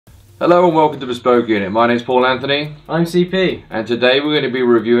Hello and welcome to Bespoke Unit. My name is Paul Anthony. I'm CP. And today we're going to be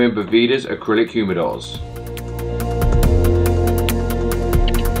reviewing Boveda's Acrylic Humidors.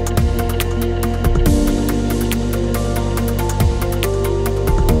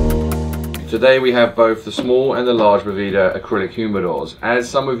 Today we have both the small and the large Boveda Acrylic Humidors. As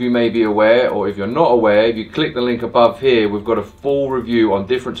some of you may be aware, or if you're not aware, if you click the link above here, we've got a full review on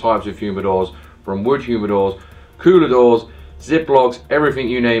different types of humidors, from wood humidors, cooler doors, Ziplocs, everything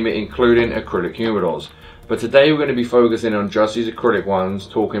you name it, including acrylic humidors. But today we're going to be focusing on just these acrylic ones,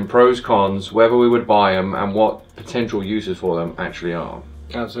 talking pros, cons, whether we would buy them, and what potential uses for them actually are.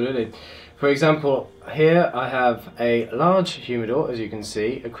 Absolutely. For example, here I have a large humidor, as you can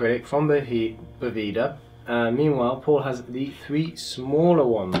see, acrylic from Boveda. Meanwhile, Paul has the three smaller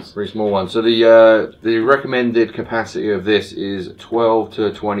ones. Three small ones. So the recommended capacity of this is 12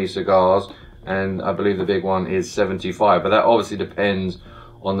 to 20 cigars. And I believe the big one is 75, but that obviously depends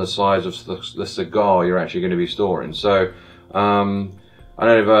on the size of the cigar you're actually going to be storing. So I don't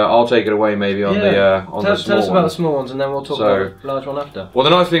know if I'll take it away maybe on the small ones. Tell us about the small ones, and then we'll talk about the large one after. Well, the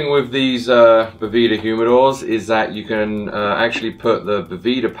nice thing with these Boveda humidors is that you can actually put the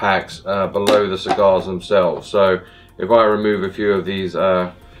Boveda packs below the cigars themselves. So if I remove a few of these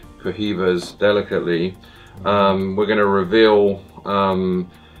cohibas delicately, we're going to reveal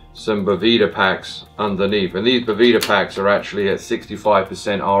some Boveda packs underneath, and these Boveda packs are actually at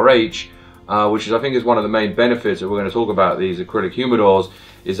 65% RH, which is, I think, is one of the main benefits that we're going to talk about these acrylic humidors,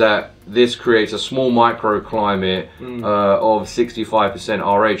 is that this creates a small microclimate of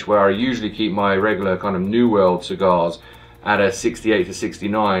 65% RH, where I usually keep my regular kind of New World cigars at a 68 to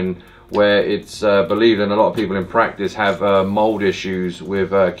 69, where it's believed, and a lot of people in practice have mold issues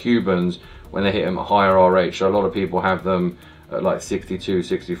with Cubans when they hit them at higher RH. So a lot of people have them at like 62,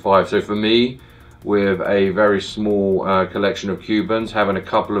 65. So for me, with a very small collection of Cubans, having a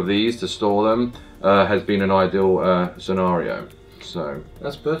couple of these to store them has been an ideal scenario. So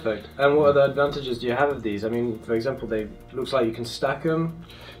that's perfect. And what other advantages do you have of these? I mean, for example, they looks like you can stack them.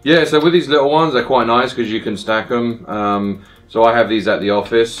 Yeah, so with these little ones, they're quite nice because you can stack them. So I have these at the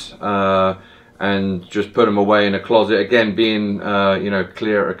office and just put them away in a closet. Again, being you know,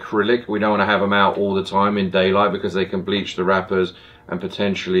 clear acrylic, we don't want to have them out all the time in daylight because they can bleach the wrappers and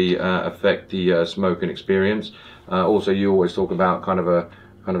potentially affect the smoking experience. Also, you always talk about kind of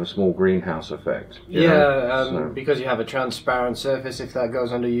a small greenhouse effect. Because you have a transparent surface. If that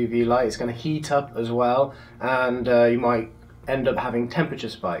goes under UV light, it's going to heat up as well, and you might end up having temperature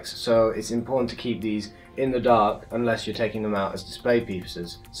spikes. So it's important to keep these in the dark unless you're taking them out as display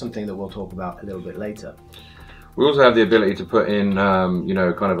pieces, something that we'll talk about a little bit later. We also have the ability to put in you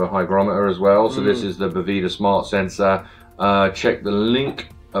know, kind of a hygrometer as well. So this is the Boveda Smart Sensor. Check the link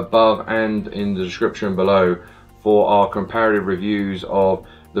above and in the description below for our comparative reviews of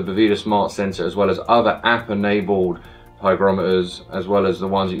the Boveda Smart Sensor, as well as other app-enabled hygrometers, as well as the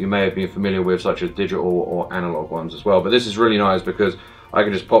ones that you may have been familiar with, such as digital or analog ones as well. But this is really nice because I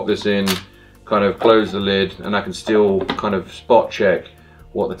can just pop this in, kind of close the lid, and I can still kind of spot check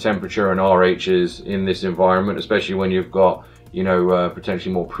what the temperature and RH is in this environment, especially when you've got, you know,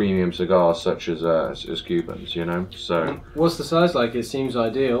 potentially more premium cigars such as Cubans, you know. So what's the size like? It seems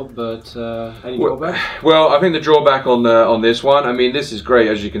ideal, but any drawback? Well, I think the drawback on this one, I mean, this is great,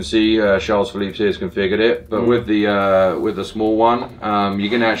 as you can see. Charles-Philippe here has configured it, but with the small one, you're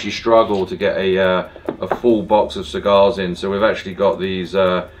going to actually struggle to get a full box of cigars in. So we've actually got these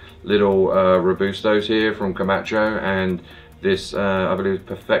little Robustos here from Camacho, and this I believe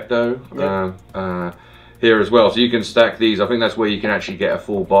Perfecto here as well. So you can stack these. I think that's where you can actually get a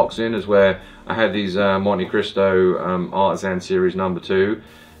full box in, is where I had these Monte Cristo Artisan Series number 2,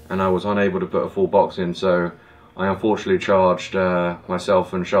 and I was unable to put a full box in, so I unfortunately charged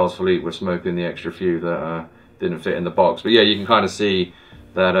myself and Charles-Philippe with smoking the extra few that didn't fit in the box. But yeah, you can kind of see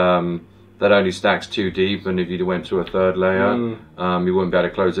that that only stacks 2 deep, and if you went to a 3rd layer, you wouldn't be able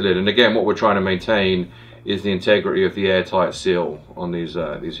to close the lid. And again, what we're trying to maintain is the integrity of the airtight seal on these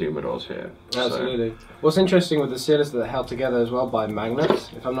humidors here. Absolutely. So what's interesting with the seal is that they're held together as well by magnets,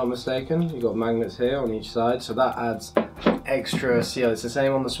 if I'm not mistaken. You've got magnets here on each side, so that adds extra seal. It's the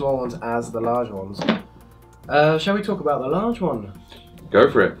same on the small ones as the large ones. Shall we talk about the large one? Go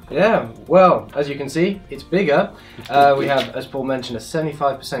for it. Yeah, well, as you can see, it's bigger. We have, as Paul mentioned, a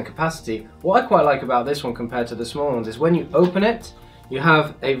 75% capacity. What I quite like about this one compared to the small ones is when you open it, you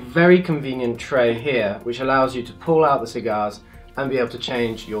have a very convenient tray here, which allows you to pull out the cigars and be able to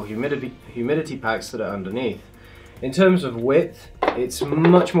change your humidity packs that are underneath. In terms of width, it's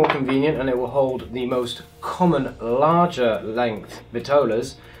much more convenient, and it will hold the most common larger length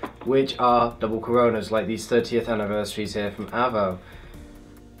vitolas, which are double Coronas, like these 30th anniversaries here from Avo.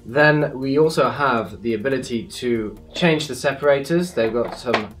 Then we also have the ability to change the separators. They've got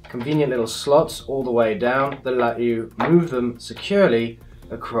some convenient little slots all the way down that allow you move them securely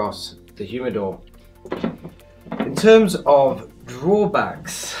across the humidor. In terms of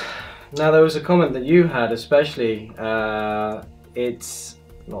drawbacks, now there was a comment that you had, especially, it's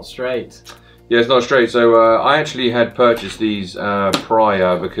not straight. Yeah, it's not straight. So I actually had purchased these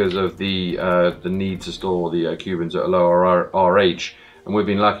prior because of the need to store the Cubans at a lower RH, and we've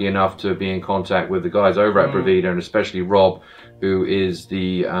been lucky enough to be in contact with the guys over at Boveda, and especially Rob, who is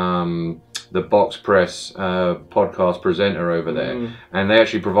the box press podcast presenter over there, and they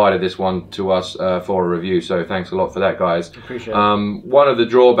actually provided this one to us for a review. So thanks a lot for that, guys. Appreciate it. One of the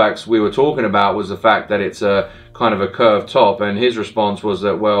drawbacks we were talking about was the fact that it's a kind of a curved top, and his response was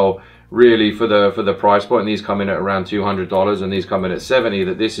that, well, really for the price point, and these come in at around $200 and these come in at $70,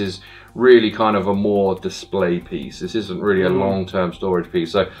 that this is really kind of a more display piece. This isn't really a long-term storage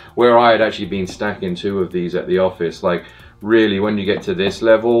piece. So where I had actually been stacking 2 of these at the office, like really when you get to this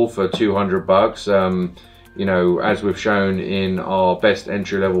level for $200, you know, as we've shown in our best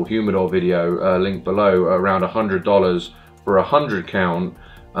entry-level humidor video, link below, around $100 for a 100 count.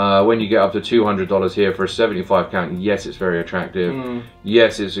 When you get up to $200 here for a 75 count, yes, it's very attractive.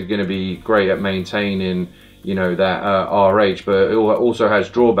 Yes, it's going to be great at maintaining, you know, that RH, but it also has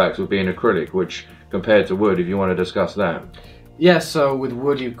drawbacks with being acrylic, which compared to wood, if you want to discuss that. Yeah, so with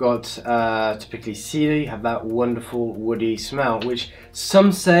wood you've got typically cedar, you have that wonderful woody smell, which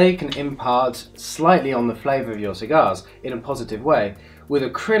some say can impart slightly on the flavour of your cigars in a positive way. With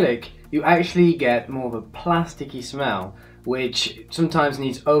acrylic, you actually get more of a plasticky smell, which sometimes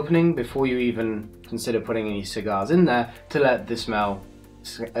needs opening before you even consider putting any cigars in there to let the smell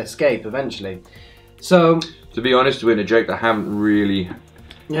escape eventually. So, to be honest, to interject, I haven't really...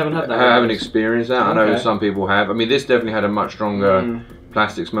 You haven't had that? I haven't experienced that. Okay. I know some people have. I mean, this definitely had a much stronger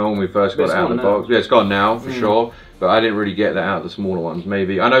plastic smell when we first got it out of the box. Yeah, it's gone now for sure, but I didn't really get that out of the smaller ones.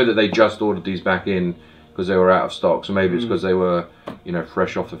 Maybe I know that they just ordered these back in because they were out of stock, so maybe it's because they were, you know,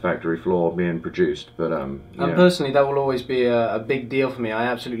 fresh off the factory floor being produced. But yeah. And personally, that will always be a big deal for me. I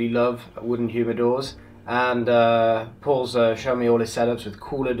absolutely love wooden humidors, and Paul's shown me all his setups with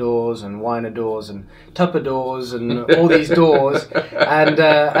cooler doors and winer doors and tupper doors and all these doors. And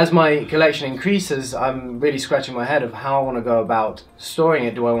as my collection increases, I'm really scratching my head of how I want to go about storing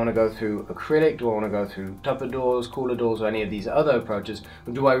it. Do I want to go through acrylic? Do I want to go through tupper doors, cooler doors, or any of these other approaches?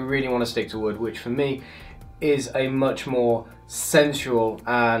 Or do I really want to stick to wood, which for me is a much more sensual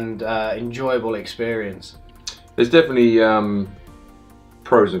and enjoyable experience? There's definitely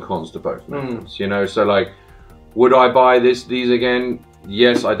pros and cons to both methods, you know. So like, would I buy these again?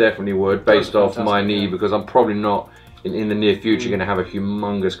 Yes, I definitely would, based off my need, because I'm probably not in the near future going to have a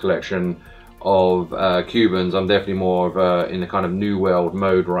humongous collection of Cubans. I'm definitely more of in the kind of new world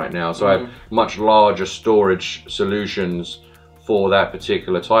mode right now, so I have much larger storage solutions for that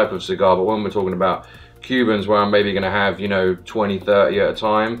particular type of cigar. But when we're talking about Cubans, where I'm maybe going to have, you know, 20, 30 at a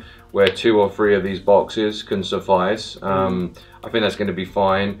time, where 2 or 3 of these boxes can suffice, I think that's going to be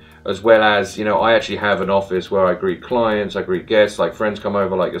fine. As well as, you know, I actually have an office where I greet clients, I greet guests, like friends come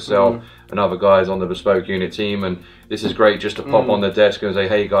over like yourself and other guys on the bespoke unit team, and this is great just to pop on the desk and say,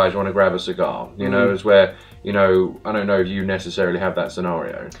 hey guys, want to grab a cigar? You know, is where, you know, I don't know if you necessarily have that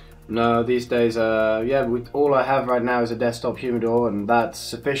scenario. No, these days, yeah, all I have right now is a desktop humidor, and that's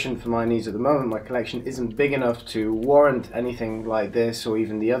sufficient for my needs at the moment. My collection isn't big enough to warrant anything like this or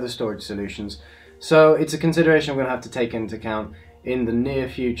even the other storage solutions. So it's a consideration I'm going to have to take into account in the near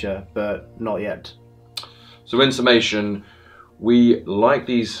future, but not yet. So in summation, we like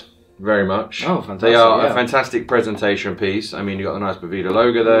these very much. Oh, fantastic. They are a fantastic presentation piece. I mean, you've got a nice Boveda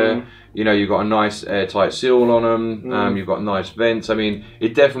logo there. You know, you've got a nice airtight seal on them. You've got nice vents. I mean,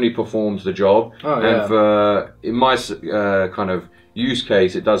 it definitely performs the job. And for, in my kind of use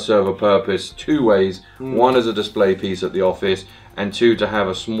case, it does serve a purpose 2 ways. 1 as a display piece at the office, and 2 to have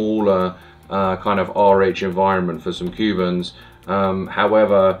a smaller kind of RH environment for some Cubans.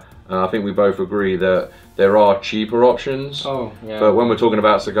 However, I think we both agree that there are cheaper options. But when we're talking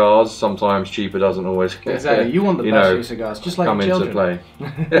about cigars, sometimes cheaper doesn't always exactly. You want the best for your cigars, just like come children. into play.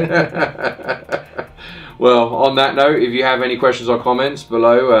 Well, on that note, if you have any questions or comments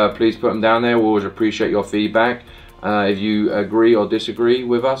below, please put them down there. We always appreciate your feedback if you agree or disagree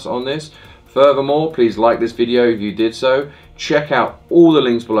with us on this. Furthermore, please like this video if you did so. Check out all the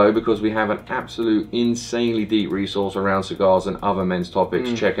links below, because we have an absolute insanely deep resource around cigars and other men's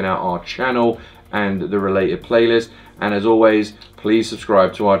topics. Checking out our channel and the related playlist. And as always, please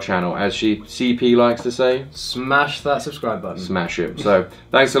subscribe to our channel. As CP likes to say, smash that subscribe button. Smash it. So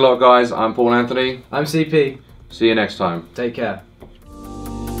thanks a lot, guys. I'm Paul Anthony. I'm CP. See you next time. Take care.